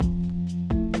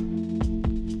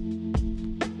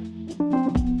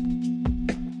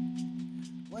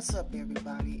What's up,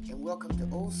 everybody, and welcome to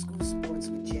Old School Sports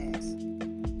with Jazz.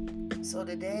 So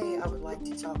today I would like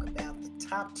to talk about the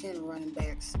top 10 running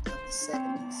backs of the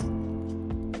 70s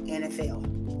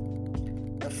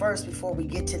NFL. But first, before we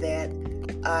get to that,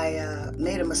 I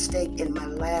made a mistake in my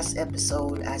last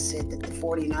episode. I said that the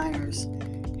 49ers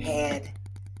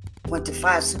went to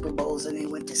 5 Super Bowls and they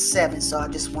went to 7, so I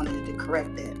just wanted to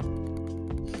correct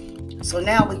that. So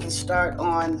now we can start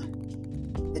on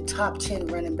the top 10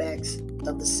 running backs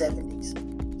of the 70s.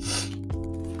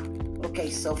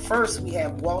 Okay, so first we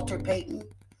have Walter Payton,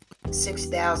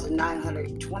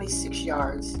 6,926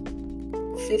 yards,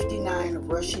 59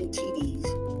 rushing TDs,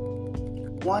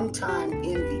 one-time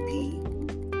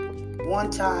MVP,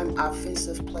 one-time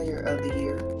Offensive Player of the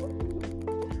Year,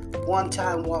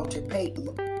 one-time Walter Payton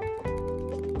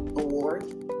Award,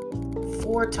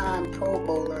 4-time Pro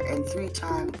Bowler, and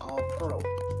 3-time All-Pro.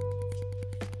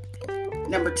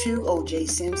 Number 2, O.J.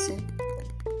 Simpson,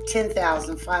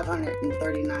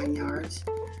 10,539 yards,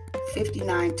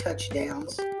 59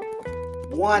 touchdowns,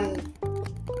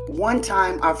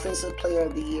 one-time Offensive Player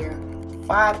of the Year,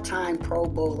 5-time Pro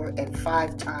Bowler, and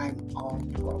 5-time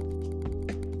All-Pro.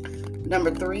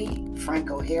 Number 3,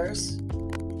 Franco Harris,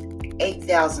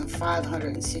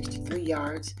 8,563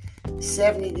 yards,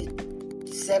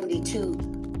 72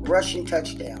 rushing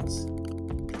touchdowns,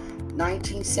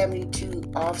 1972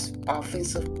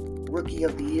 Offensive Rookie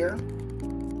of the Year,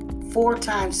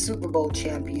 4-time Super Bowl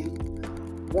champion,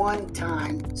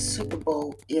 1-time Super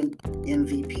Bowl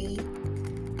MVP,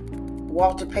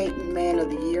 Walter Payton Man of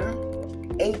the Year,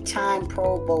 8-time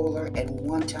Pro Bowler, and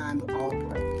 1-time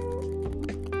All-Pro.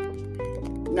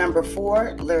 Number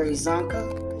 4, Larry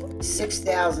Zonka,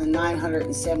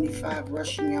 6,975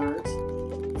 rushing yards,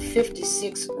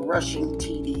 56 rushing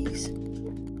TDs,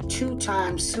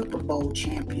 2-time Super Bowl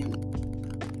champion,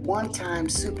 1-time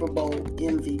Super Bowl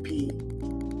MVP,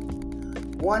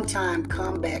 1-time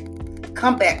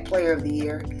comeback player of the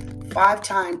year,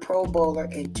 5-time Pro Bowler,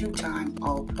 and 2-time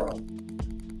All-Pro.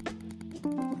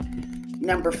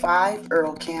 Number 5,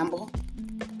 Earl Campbell,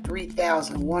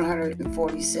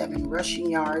 3,147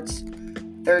 rushing yards,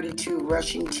 32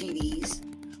 rushing TDs,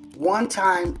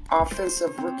 1-time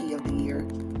Offensive Rookie of the Year,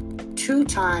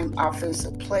 2-time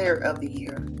Offensive Player of the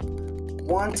Year,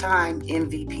 1-time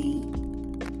MVP,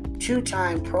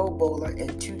 2-time Pro Bowler,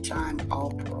 and 2-time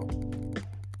All-Pro.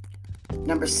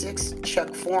 Number 6,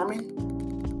 Chuck Foreman,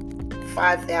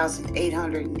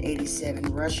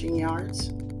 5,887 rushing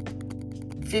yards,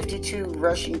 52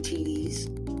 rushing TDs,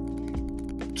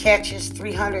 catches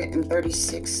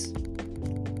 336,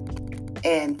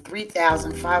 and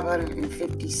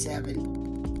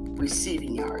 3,557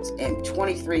 receiving yards, and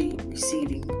 23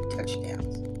 receiving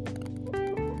touchdowns.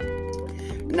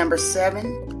 Number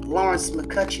 7, Lawrence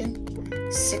McCutcheon,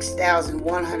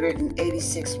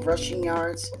 6,186 rushing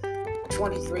yards,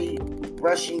 23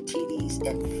 rushing TDs,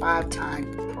 and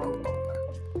 5-time Pro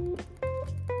Bowler.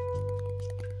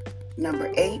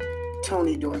 Number 8,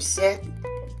 Tony Dorsett,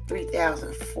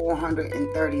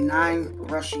 3,439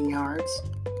 rushing yards,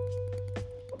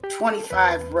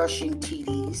 25 rushing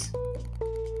TDs,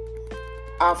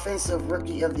 Offensive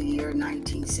Rookie of the Year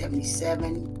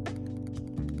 1977.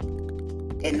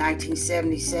 In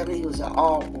 1977, he was an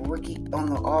all-rookie on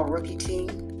the all-rookie team.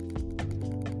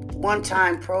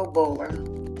 1-time Pro Bowler,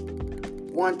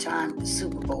 1-time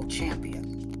Super Bowl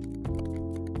champion.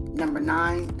 Number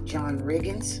 9, John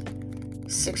Riggins,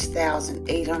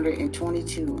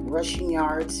 6,822 rushing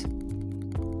yards,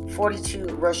 42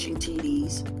 rushing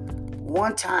TDs,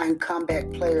 1-time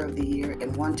Comeback Player of the Year,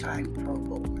 and 1-time Pro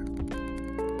Bowler.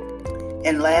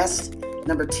 And last,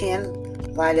 number 10,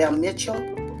 Lydell Mitchell,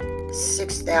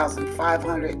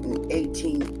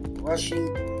 6,518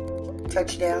 rushing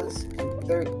touchdowns and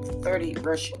 30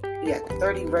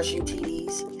 rushing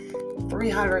TDs,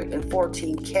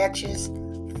 314 catches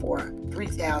for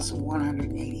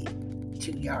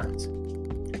 3,182 yards,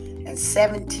 and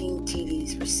 17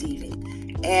 TDs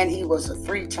receiving. And he was a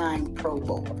 3-time Pro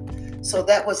Bowler. So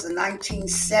that was the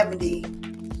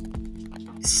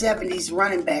 1970s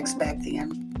running backs back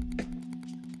then.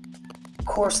 Of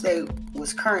course, they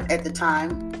was current at the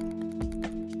time,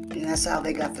 and that's how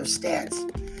they got their stats.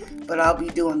 But I'll be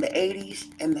doing the 80s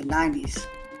and the 90s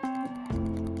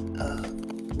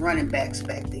running backs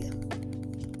back then.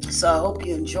 So I hope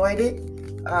you enjoyed it.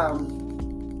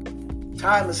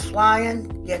 Time is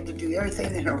flying. You have to do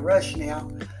everything in a rush now.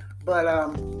 But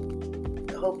I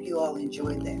hope you all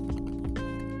enjoyed that.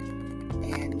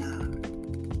 And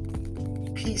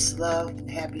peace, love, and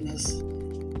happiness.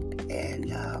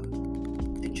 And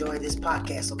enjoy this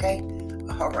podcast, okay?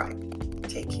 All right.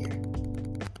 Take care.